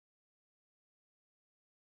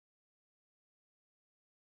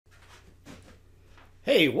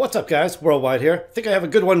Hey, what's up guys? Worldwide here. I think I have a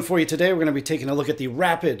good one for you today. We're going to be taking a look at the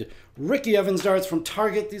Rapid Ricky Evans darts from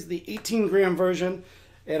Target. These are the 18-gram version.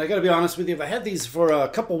 And I got to be honest with you, I had these for a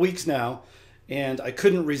couple weeks now, and I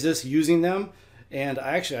couldn't resist using them. And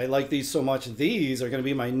I like these so much. These are going to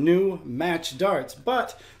be my new match darts.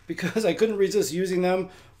 But because I couldn't resist using them,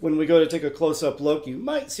 when we go to take a close-up look, you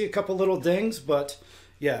might see a couple little dings. But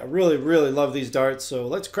yeah, I really love these darts. So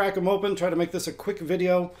let's crack them open, try to make this a quick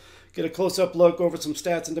video. Get a close-up look over some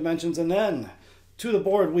stats and dimensions, and then to the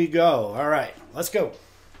board we go. All right, let's go.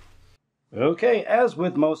 Okay, as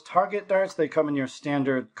with most Target darts, they come in your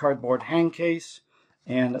standard cardboard hang case,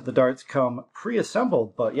 and the darts come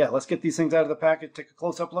pre-assembled. But yeah, let's get these things out of the package, take a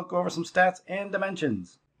close-up look over some stats and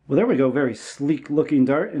dimensions. Well, there we go. Very sleek-looking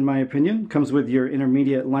dart, in my opinion. Comes with your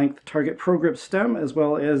intermediate length Target Pro Grip stem, as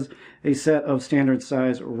well as a set of standard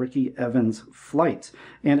size Ricky Evans flights.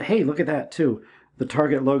 And hey, look at that too. The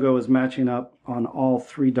Target logo is matching up on all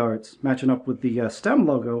three darts, matching up with the stem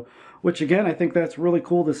logo, which again, I think that's really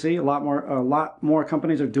cool to see. A lot more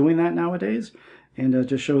companies are doing that nowadays, and it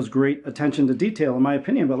just shows great attention to detail, in my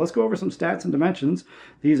opinion. But let's go over some stats and dimensions.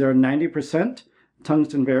 These are 90%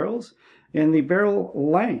 tungsten barrels. And the barrel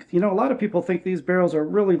length, a lot of people think these barrels are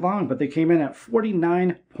really long, but they came in at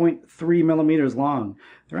 49.3 millimeters long.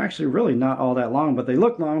 They're actually really not all that long, but they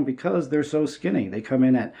look long because they're so skinny. They come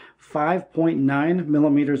in at 5.9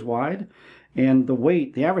 millimeters wide, and the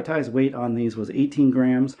weight, the advertised weight on these was 18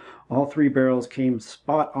 grams. All three barrels came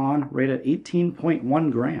spot on, right at 18.1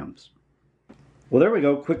 grams. Well, there we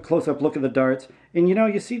go. Quick close-up look at the darts. And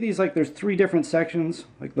you see these like there's three different sections,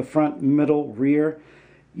 like the front, middle, rear.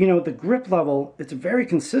 The grip level, it's very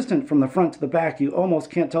consistent from the front to the back. You almost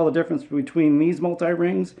can't tell the difference between these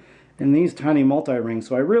multi-rings and these tiny multi-rings.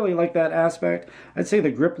 So I really like that aspect. I'd say the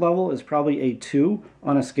grip level is probably a 2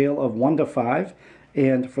 on a scale of 1 to 5.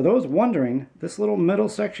 And for those wondering, this little middle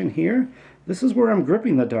section here, this is where I'm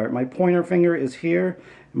gripping the dart. My pointer finger is here.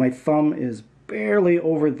 My thumb is barely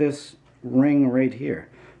over this ring right here.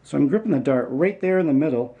 So I'm gripping the dart right there in the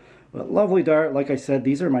middle. But lovely dart. Like I said,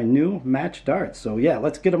 these are my new match darts. So yeah,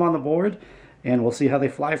 let's get them on the board and we'll see how they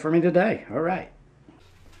fly for me today. All right.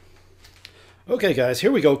 Okay guys,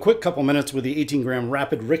 here we go. Quick couple minutes with the 18-gram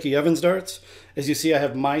Rapid Ricky Evans darts. As you see, I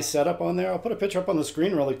have my setup on there. I'll put a picture up on the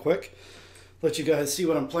screen really quick. Let you guys see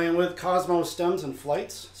what I'm playing with. Cosmo stems and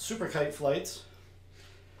flights. Super kite flights.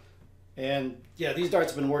 And yeah, these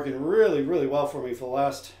darts have been working really well for me for the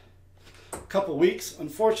last couple weeks.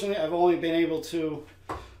 Unfortunately, I've only been able to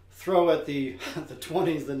throw at the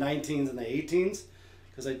 20s, the 19s, and the 18s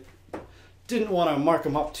because I didn't want to mark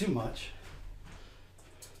them up too much.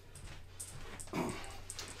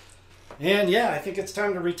 And yeah, I think it's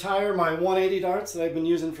time to retire my 180 darts that I've been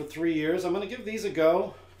using for 3 years. I'm going to give these a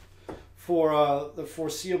go for the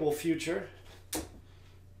foreseeable future.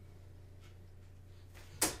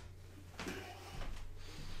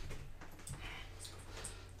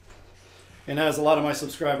 And as a lot of my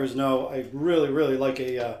subscribers know, I really like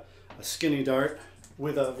a skinny dart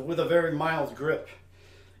with a very mild grip,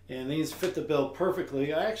 and these fit the bill perfectly.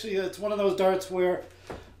 It's one of those darts where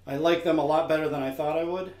I like them a lot better than I thought I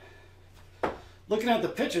would. Looking at the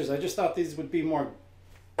pictures, I just thought these would be more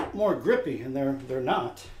grippy, and they're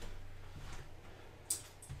not.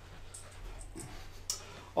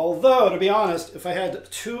 Although, to be honest, if I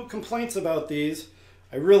had 2 complaints about these,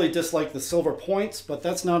 I really dislike the silver points, but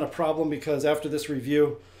that's not a problem because after this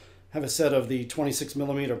review, I have a set of the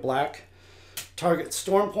 26mm black Target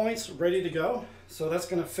Storm points ready to go. So that's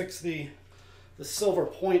going to fix the silver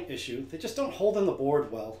point issue. They just don't hold in the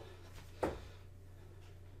board well.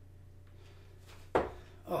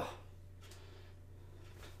 Oh.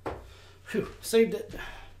 Phew, saved it.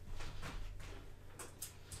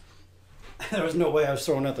 There was no way I was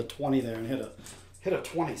throwing at the 20 there and hit a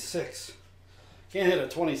 26. Can't hit a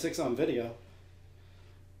 26 on video.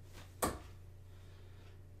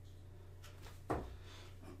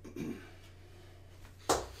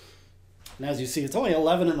 And as you see, it's only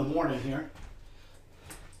 11 in the morning here.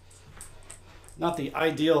 Not the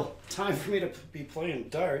ideal time for me to be playing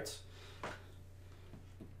darts.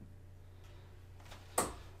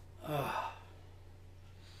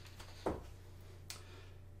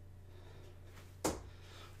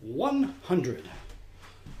 100.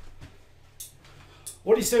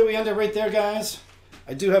 What do you say we end it right there, guys?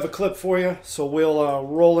 I do have a clip for you, so we'll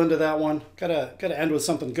roll into that one. Gotta end with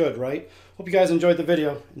something good, right? Hope you guys enjoyed the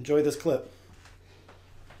video. Enjoy this clip.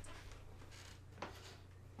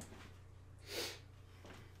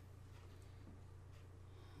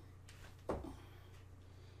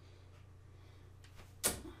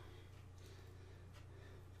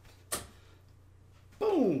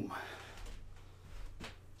 Boom!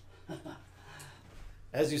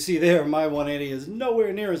 As you see there, my 180 is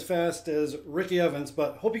nowhere near as fast as Ricky Evans,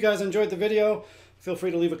 but hope you guys enjoyed the video. Feel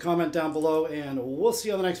free to leave a comment down below, and we'll see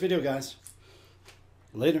you on the next video, guys.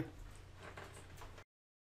 Later.